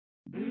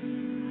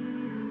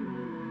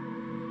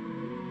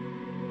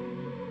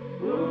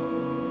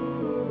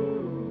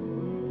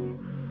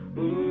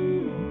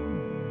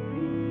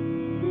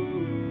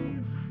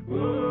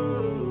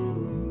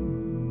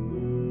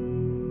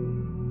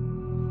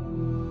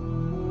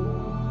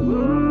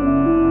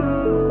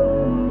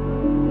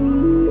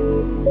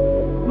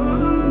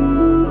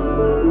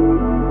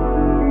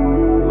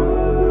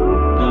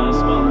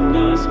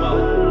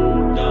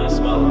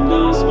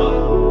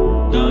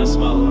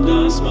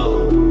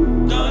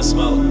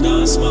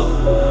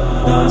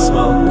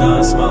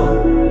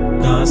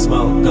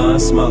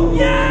Gunsmoke.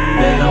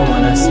 They don't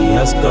wanna see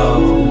us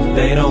go,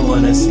 they don't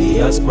wanna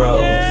see us grow.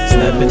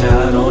 Stepping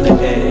out on the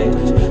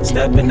edge,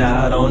 stepping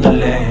out on the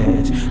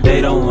ledge. They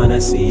don't wanna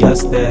see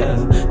us there,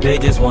 they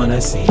just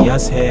wanna see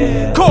us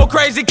here. Cool,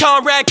 crazy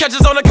Conrad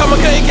catches on the come,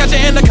 couldn't catch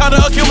it in the counter,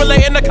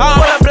 accumulate in the car.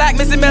 Full of black,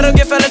 missing metal,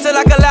 get fell until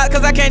I collapse,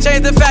 cause I can't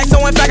change the facts,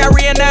 so in fact I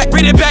reenact.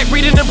 Read it back,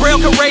 read it in braille,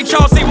 can Ray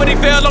Charles see what he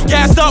feel? I'm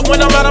gassed up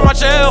when I'm out of my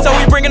shell. So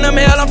we bringing them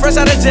hell, I'm fresh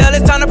out of jail,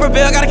 it's time to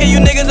prevail. Gotta kill you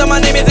niggas, and my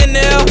name is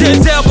Nell.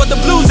 Denzel, but the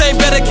blues ain't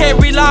better, can't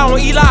rely on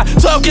Eli.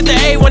 12 get the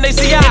A when they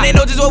see I. And they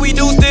know just what we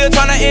do, still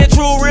tryna end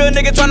true. Real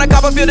nigga tryna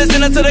cop a field, the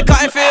center to the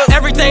cotton field.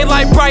 Everything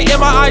like bright in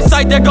my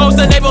eyesight, there goes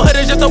the neighborhood,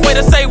 is just a way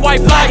to say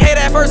white flight. Hate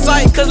at first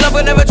sight, cause love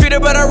will never treat a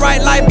brother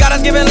right. Life got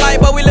us giving light,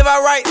 but we live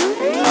our right.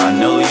 I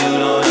know you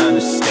don't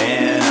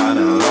understand, I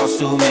done lost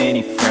too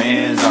many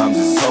friends. I'm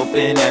just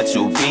hoping that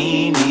you'll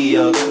beam me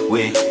up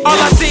with you. All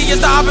I see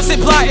is the opposite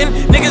plotting.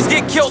 Niggas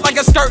get killed like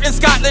a skirt in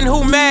Scotland,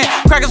 who mad?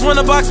 Crackers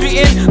wanna box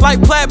me in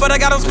like plaid, but I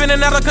got them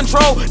spinning out of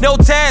control. No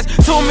tags,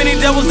 too many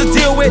devils to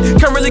deal with.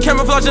 Can't really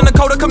camouflage in the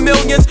coat of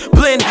chameleons.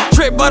 Blend,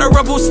 trip, butter,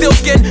 rubble, still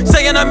skin.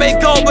 Saying I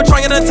make gold, but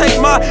trying to take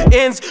my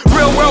ends.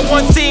 Real world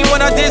one scene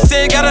when I did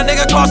sin. Got a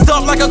nigga crossed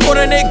up like a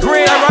coordinate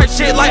grin. I write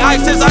shit like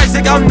ISIS,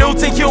 Isaac, I'm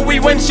Newton. Q, we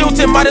win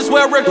shooting, might as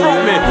well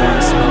recruitment.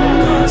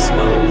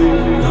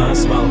 Gunsmoke,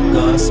 Gunsmoke,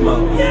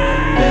 Gunsmoke.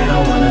 They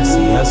don't wanna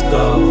see us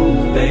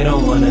go, they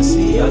don't wanna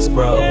see us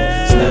grow.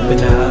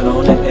 Stepping out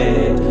on the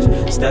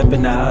edge,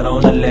 stepping out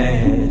on the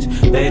ledge.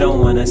 They don't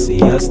wanna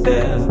see us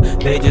there,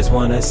 they just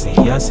wanna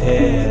see us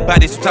here.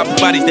 Bodies on top of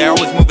bodies, they're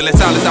always moving like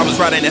silence. I was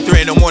riding at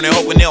 3 in the morning,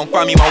 hoping they don't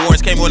find me. My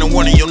warrants came on a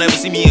warning, you'll never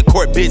see me in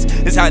court, bitch.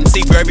 It's hide and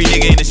seek for every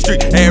nigga in the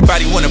street.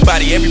 Everybody want a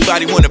body,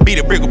 everybody want to beat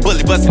a brick with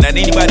bullet busting at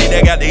anybody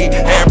that got to eat.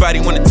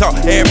 Everybody want to talk,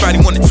 everybody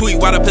want to tweet.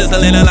 While the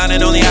pistol in the line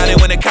and only hiding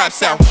when the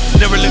cops out.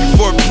 Never looking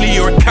for a plea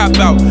or a cop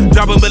out.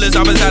 Dropping bullets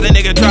off inside a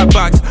nigga drop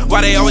box.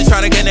 Why they always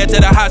trying to get to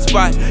the hot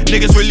spot?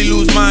 Niggas really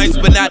lose minds,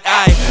 but not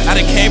I. I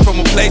done came from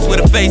a place where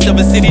the face of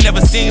a city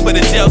never seen, but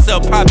a jail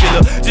cell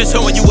popular. Just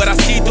showing you what I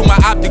see through my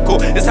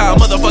optical. It's how a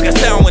motherfucker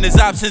sound when his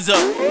options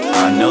up.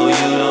 I know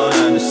you don't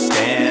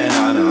understand,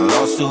 I done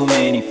lost too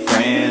many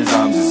friends.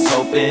 I'm just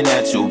hoping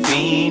that you'll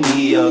beam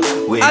me up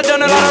with I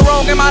done a lot of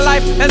wrong in my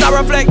life. As I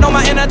reflect on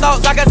my inner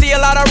thoughts, I can see a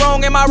lot of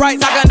wrong in my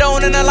rights. I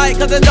condone in the light,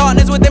 cause the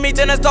darkness within me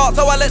tends to start.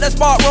 So I let the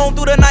spark roam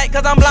through the night,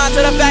 cause I'm blind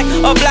to the fact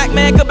a black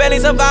man could barely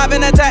survive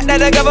an attack. That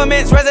the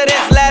government's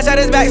residents lash at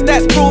his back.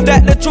 Stats prove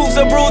that the truth's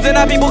a bruise, and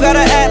our people gotta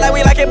act like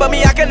we like it, but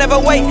me, I can never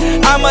wait.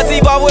 I must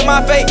evolve with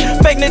my fate.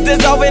 Fakeness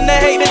dissolving the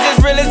hate, it's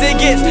as real as it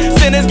gets.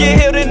 Sinners get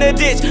healed in the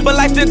ditch, but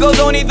life still goes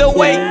on either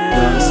way.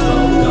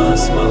 Gunsmoke,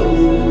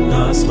 Gunsmoke,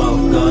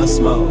 Gunsmoke,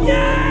 Gunsmoke.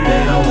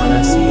 They don't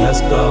wanna see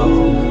us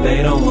go,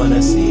 they don't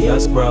wanna see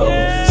us grow.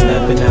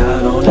 Stepping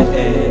out on the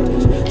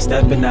edge,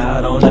 stepping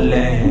out on the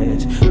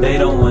ledge. They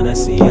don't wanna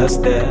see us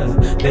there,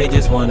 they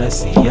just wanna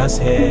see us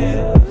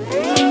here.